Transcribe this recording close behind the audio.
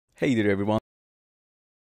Hey there everyone,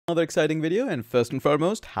 another exciting video, and first and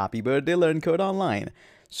foremost, happy birthday Learn Code Online.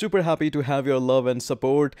 Super happy to have your love and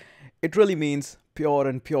support. It really means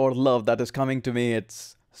pure love that is coming to me.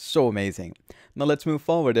 It's so amazing. Now let's move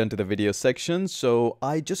forward into the video section. So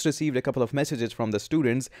I just received a couple of messages from the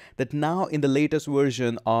students that now in the latest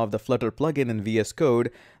version of the Flutter plugin in VS Code,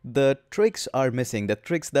 the tricks are missing. The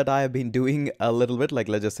tricks that I have been doing a little bit, like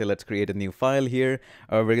let's just say let's create a new file here.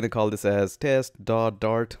 We're going to call this as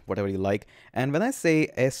test.dart, whatever you like. And when I say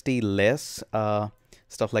StLess,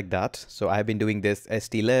 stuff like that. So I've been doing this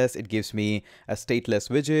StLess, it gives me a stateless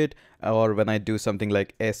widget, or when I do something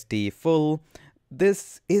like stfull,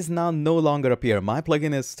 this is now no longer appear. My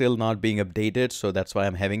plugin is still not being updated, so that's why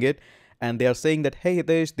I'm having it. And they are saying that, hey,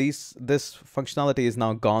 this functionality is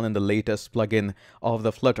now gone in the latest plugin of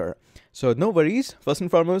the Flutter. So no worries. First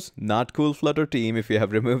and foremost, not cool Flutter team. If you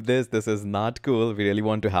have removed this is not cool. We really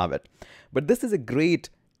want to have it. But this is a great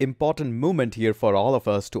important moment here for all of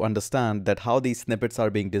us to understand that how these snippets are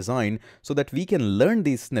being designed so that we can learn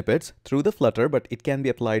these snippets through the Flutter, but it can be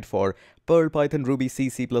applied for Perl, Python, Ruby, C,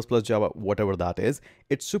 C++, Java, whatever that is.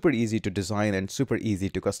 It's super easy to design and super easy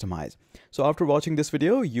to customize. So after watching this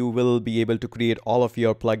video, you will be able to create all of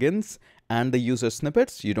your plugins and the user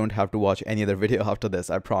snippets. You don't have to watch any other video after this,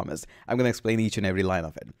 I promise. I'm going to explain each and every line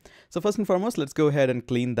of it. So first and foremost, let's go ahead and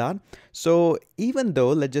clean that. So even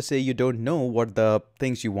though, let's just say you don't know what the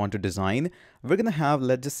things you want to design, we're going to have,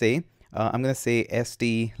 let's just say, I'm going to say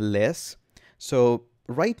StLess. So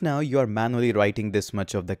right now you are manually writing this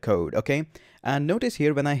much of the code, okay? And notice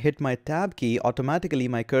here when I hit my tab key, automatically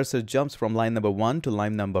my cursor jumps from line number 1 to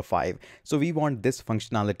line number 5. So we want this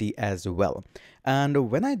functionality as well.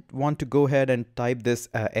 And when I want to go ahead and type this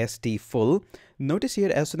stfull, notice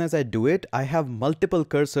here as soon as I do it, I have multiple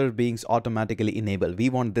cursor being automatically enabled.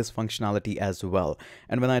 We want this functionality as well.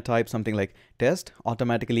 And when I type something like test,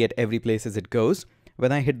 automatically at every place as it goes.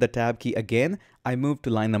 When I hit the tab key again, I move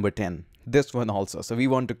to line number 10. This one also. So we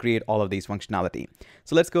want to create all of these functionality.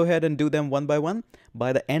 So let's go ahead and do them one by one.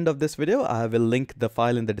 By the end of this video, I will link the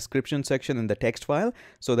file in the description section in the text file,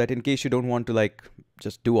 so that in case you don't want to like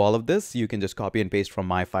just do all of this, you can just copy and paste from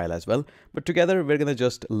my file as well. But together we're going to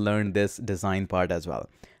just learn this design part as well.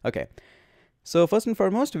 Okay. So first and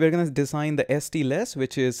foremost, we're going to design the StLess,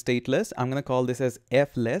 which is stateless. I'm going to call this as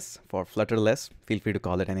fless for flutterless. Feel free to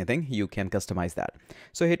call it anything. You can customize that.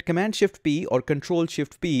 So hit Command-Shift-P or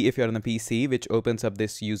Control-Shift-P if you're on a PC, which opens up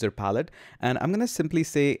this user palette. And I'm going to simply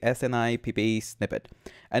say snippet snippet.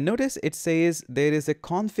 And notice it says there is a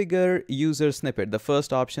configure user snippet. The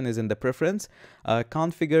first option is in the preference,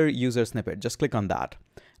 configure user snippet. Just click on that.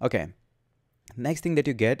 Okay. Next thing that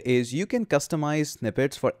you get is you can customize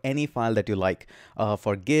snippets for any file that you like,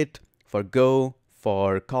 for Git, for Go,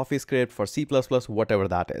 for CoffeeScript, for C++, whatever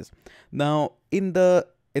that is. Now in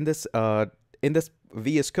this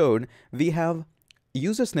VS Code, we have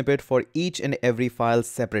user snippet for each and every file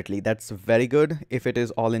separately. That's very good. If it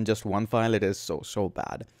is all in just one file, it is so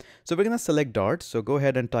bad. So we're going to select Dart. So go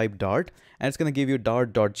ahead and type Dart, and it's going to give you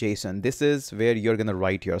dart.json. This is where you're going to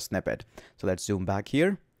write your snippet. So let's zoom back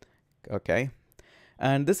here. Okay.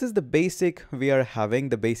 And this is the basic, we are having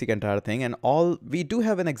the basic entire thing, and all we do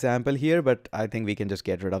have an example here, but I think we can just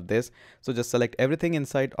get rid of this. So just select everything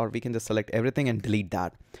inside, or we can just select everything and delete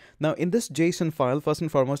that. Now in this JSON file, first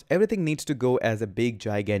and foremost, everything needs to go as a big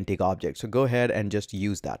gigantic object. So go ahead and just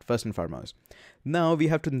use that first and foremost. Now we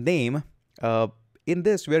have to name, in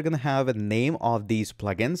this, we're going to have a name of these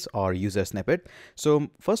plugins or user snippet.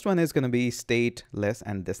 So first one is going to be stateless,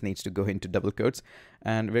 and this needs to go into double quotes,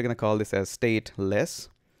 and we're going to call this as stateless.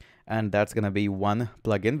 And that's going to be one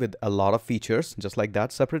plugin with a lot of features, just like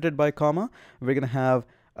that, separated by comma. We're going to have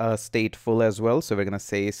a stateful as well. So we're going to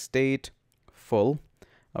say stateful.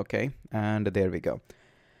 Okay. And there we go.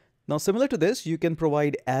 Now, similar to this, you can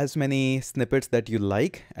provide as many snippets that you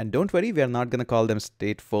like, and don't worry, we are not going to call them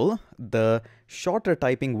stateful. The shorter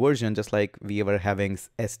typing version, just like we were having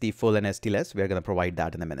stfull and StLess, we are going to provide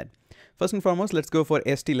that in a minute. First and foremost, let's go for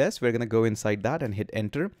StLess. We're going to go inside that and hit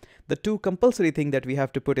enter. The two compulsory thing that we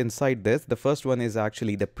have to put inside this, the first one is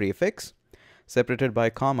actually the prefix, separated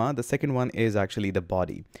by comma. The second one is actually the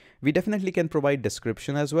body. We definitely can provide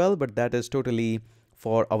description as well, but that is totally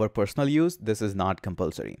for our personal use. This is not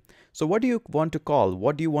compulsory. So what do you want to call?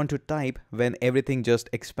 What do you want to type when everything just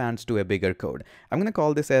expands to a bigger code? I'm going to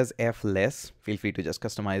call this as fless. Feel free to just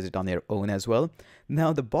customize it on your own as well.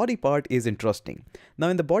 Now the body part is interesting. Now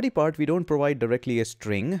in the body part, we don't provide directly a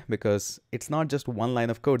string because it's not just one line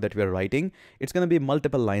of code that we are writing. It's going to be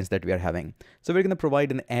multiple lines that we are having. So we're going to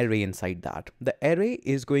provide an array inside that. The array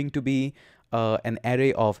is going to be an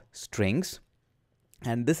array of strings.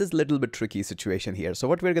 And this is a little bit tricky situation here. So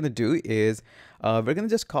what we're going to do is we're going to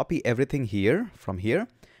just copy everything here from here,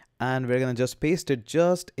 and we're going to just paste it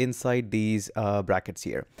just inside these brackets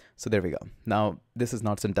here. So there we go. Now this is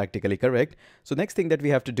not syntactically correct. So next thing that we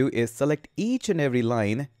have to do is select each and every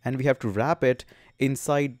line, and we have to wrap it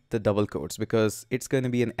inside the double quotes because it's going to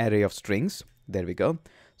be an array of strings. There we go.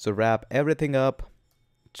 So wrap everything up,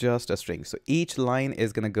 just a string. So each line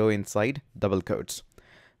is going to go inside double quotes.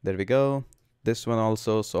 There we go. This one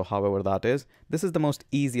also, so however that is, this is the most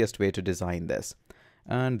easiest way to design this.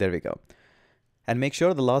 And there we go. And make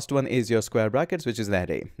sure the last one is your square brackets, which is an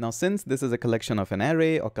array. Now, since this is a collection of an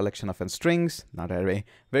array or collection of strings, not array,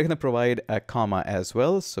 we're going to provide a comma as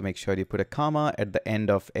well. So make sure you put a comma at the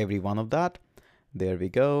end of every one of that. There we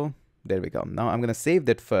go. There we go. Now I'm going to save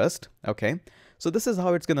that first. Okay. So this is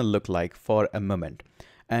how it's going to look like for a moment.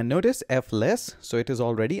 And notice StLess. So it is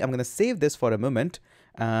already, I'm going to save this for a moment.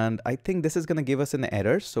 And I think this is going to give us an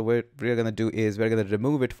error. So what we're going to do is we're going to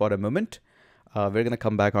remove it for a moment. We're going to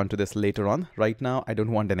come back onto this later on. Right now, I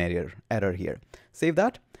don't want an error here. Save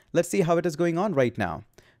that. Let's see how it is going on right now.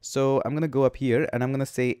 So I'm going to go up here and I'm going to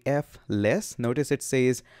say StLess. Notice it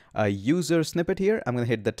says user snippet here. I'm going to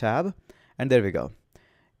hit the tab and there we go.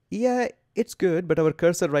 Yeah, it's good, but our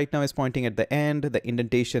cursor right now is pointing at the end. The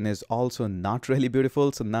indentation is also not really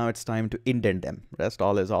beautiful. So now it's time to indent them. Rest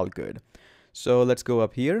all is all good. So let's go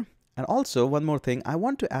up here. And also one more thing, I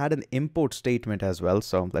want to add an import statement as well.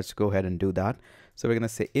 So let's go ahead and do that. So we're going to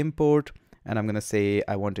say import, and I'm going to say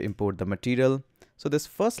I want to import the material. So this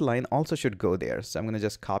first line also should go there. So I'm going to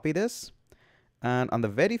just copy this. And on the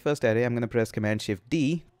very first array, I'm going to press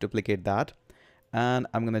Command-Shift-D, duplicate that. And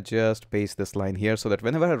I'm going to just paste this line here so that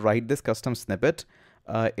whenever I write this custom snippet,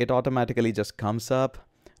 it automatically just comes up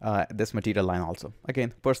this material line also.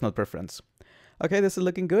 Again, personal preference. Okay, this is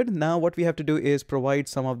looking good. Now what we have to do is provide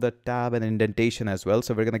some of the tab and indentation as well.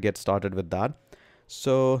 So we're going to get started with that.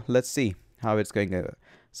 So let's see how it's going to go.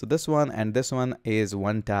 So this one and this one is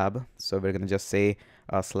one tab. So we're going to just say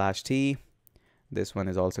 /t. This one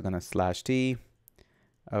is also going to /t.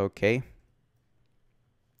 Okay.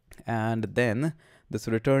 And then this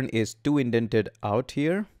return is two indented out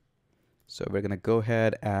here. So we're going to go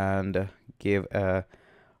ahead and give a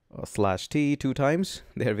 /t 2 times.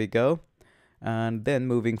 There we go. And then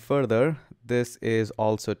moving further, this is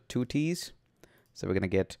also 2 T's. So we're going to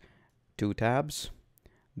get 2 tabs.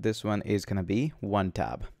 This one is going to be 1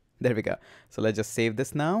 tab. There we go. So let's just save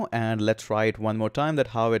this now and let's try it one more time that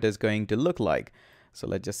how it is going to look like. So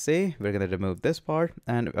let's just say we're going to remove this part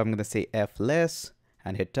and I'm going to say StLess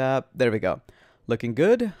and hit tab. There we go. Looking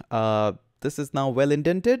good. This is now well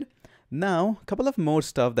indented. Now, a couple of more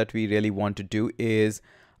stuff that we really want to do is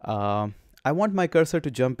I want my cursor to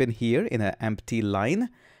jump in here in an empty line,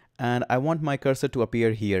 and I want my cursor to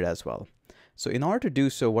appear here as well. So in order to do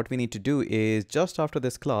so, what we need to do is just after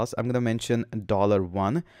this class, I'm going to mention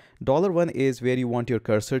 $1. $1 is where you want your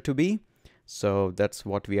cursor to be. So that's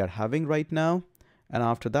what we are having right now. And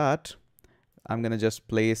after that, I'm going to just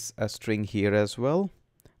place a string here as well.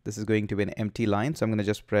 This is going to be an empty line. So I'm going to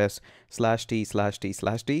just press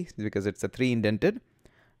 /t/t/t because it's a 3 indented.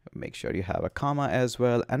 Make sure you have a comma as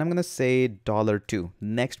well. And I'm going to say $2,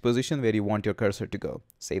 next position where you want your cursor to go.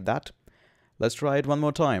 Save that. Let's try it one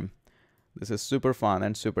more time. This is super fun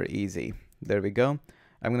and super easy. There we go.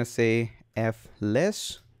 I'm going to say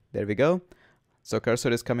StLess. There we go. So cursor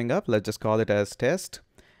is coming up. Let's just call it as test.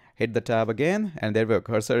 Hit the tab again. And there we go.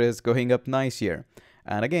 Cursor is going up nice here.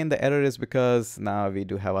 And again, the error is because now we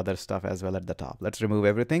do have other stuff as well at the top. Let's remove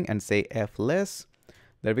everything and say StLess.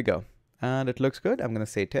 There we go. And it looks good. I'm going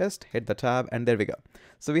to say test, hit the tab, and there we go.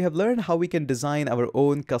 So we have learned how we can design our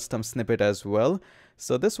own custom snippet as well.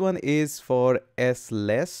 So this one is for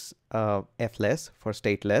StLess, StLess for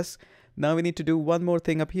stateless. Now we need to do one more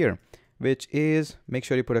thing up here, which is make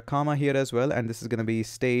sure you put a comma here as well. And this is going to be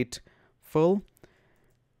stateful.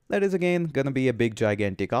 That is again going to be a big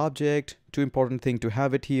gigantic object. Two important things to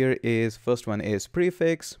have it here is first one is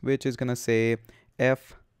prefix, which is going to say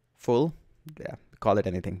full. Yeah. Call it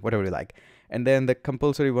anything, whatever you like. And then the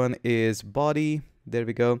compulsory one is body. There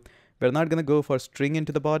we go. We're not going to go for string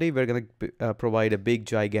into the body. We're going to provide a big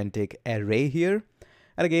gigantic array here.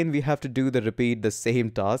 And again, we have to repeat the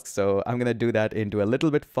same task. So I'm going to do that into a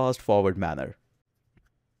little bit fast forward manner.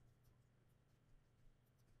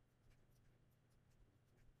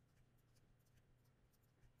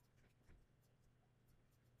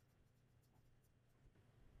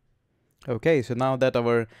 Okay, so now that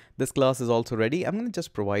this class is also ready, I'm going to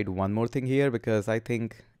just provide one more thing here because I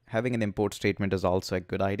think having an import statement is also a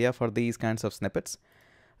good idea for these kinds of snippets.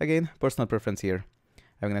 Again, personal preference here.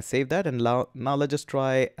 I'm going to save that, and now let's just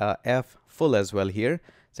try f full as well here.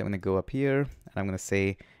 So I'm going to go up here and I'm going to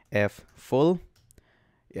say f full.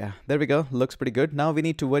 Yeah, there we go. Looks pretty good. Now we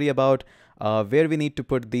need to worry about where we need to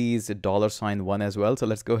put these $1 as well. So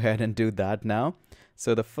let's go ahead and do that now.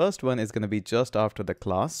 So the first one is going to be just after the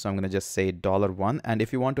class. So I'm going to just say $1. And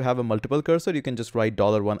if you want to have a multiple cursor, you can just write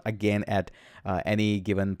 $1 again at any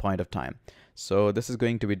given point of time. So this is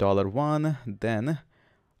going to be $1. Then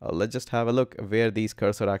let's just have a look where these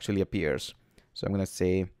cursor actually appears. So I'm going to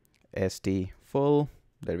say st full.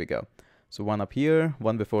 There we go. So one up here,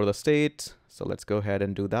 one before the state. So let's go ahead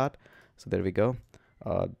and do that. So there we go.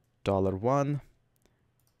 $1,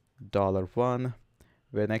 $1.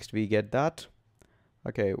 Where next we get that?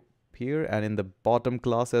 Okay, here and in the bottom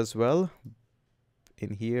class as well.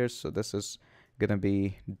 In here, so this is gonna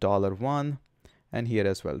be $1, and here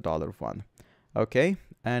as well $1. Okay,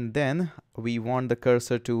 and then we want the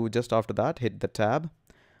cursor to just after that hit the tab,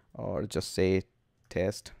 or just say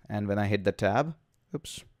test. And when I hit the tab,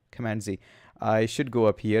 oops, Command Z, I should go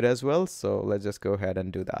up here as well. So let's just go ahead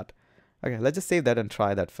and do that. Okay, let's just save that and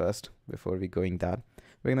try that first before we going that.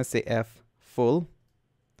 We're gonna say F full,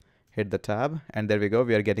 hit the tab, and there we go.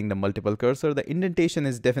 We are getting the multiple cursor. The indentation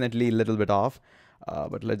is definitely a little bit off,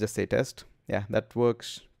 but let's just say test. Yeah, that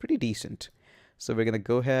works pretty decent. So we're gonna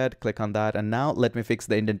go ahead, click on that, and now let me fix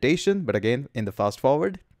the indentation, but again in the fast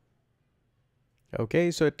forward.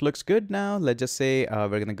 Okay, so it looks good now. Let's just say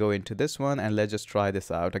we're gonna go into this one and let's just try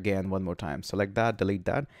this out again one more time. Select that, delete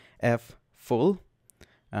that, F full,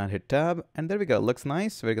 and hit tab, and there we go. Looks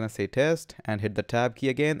nice. We're gonna say test and hit the tab key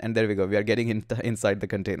again, and there we go. We are getting inside the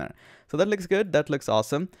container. So that looks good. That looks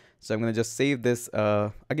awesome. So I'm gonna just save this.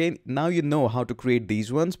 Again, now you know how to create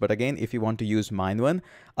these ones, but again, if you want to use mine one,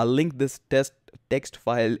 I'll link this text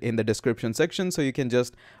file in the description section, so you can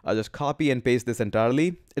just copy and paste this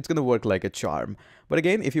entirely. It's gonna work like a charm. But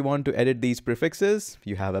again, if you want to edit these prefixes,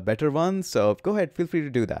 you have a better one, so go ahead, feel free to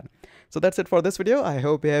do that. So that's it for this video. I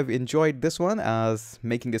hope you have enjoyed this one, as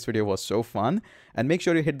making this video was so fun. And make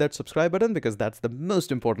sure you hit that subscribe button, because that's the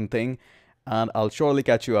most important thing. And I'll surely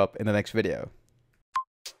catch you up in the next video.